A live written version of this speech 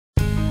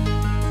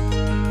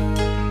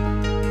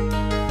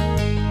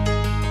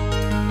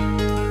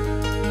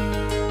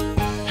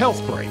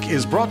Health Break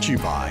is brought to you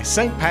by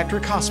St.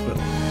 Patrick Hospital.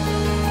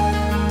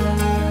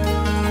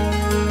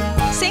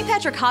 St.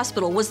 Patrick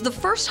Hospital was the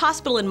first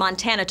hospital in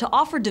Montana to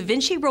offer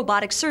DaVinci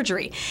robotic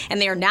surgery,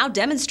 and they are now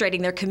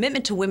demonstrating their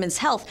commitment to women's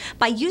health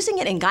by using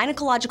it in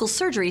gynecological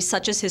surgeries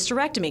such as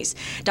hysterectomies.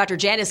 Dr.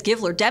 Janice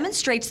Givler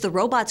demonstrates the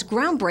robot's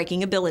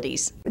groundbreaking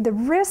abilities. The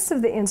wrists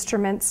of the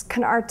instruments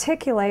can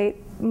articulate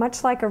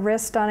much like a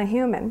wrist on a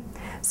human.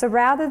 So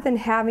rather than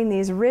having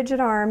these rigid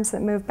arms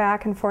that move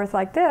back and forth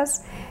like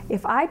this,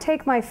 if I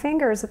take my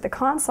fingers at the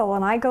console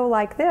and I go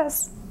like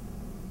this,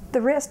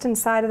 the wrist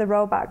inside of the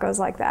robot goes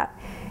like that,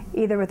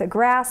 either with a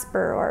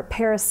grasper or a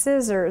pair of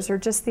scissors or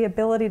just the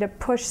ability to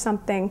push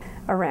something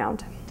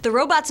around. The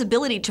robot's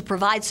ability to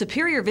provide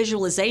superior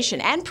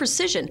visualization and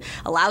precision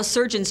allows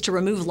surgeons to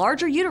remove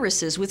larger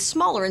uteruses with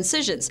smaller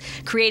incisions,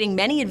 creating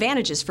many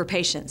advantages for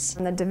patients.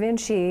 And the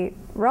DaVinci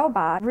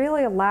robot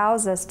really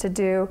allows us to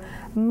do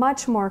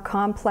much more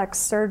complex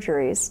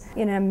surgeries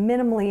in a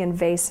minimally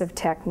invasive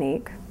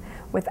technique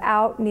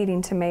without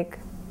needing to make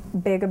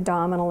big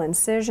abdominal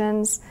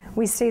incisions.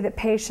 We see that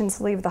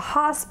patients leave the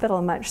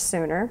hospital much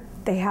sooner.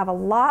 They have a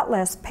lot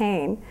less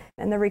pain,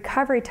 and the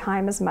recovery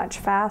time is much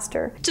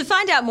faster. To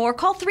find out more,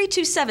 call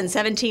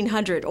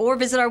 327-1700 or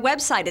visit our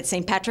website at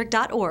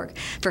stpatrick.org.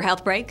 For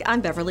Health Break,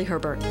 I'm Beverly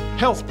Herbert.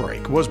 Health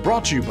Break was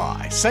brought to you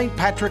by St.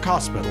 Patrick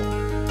Hospital.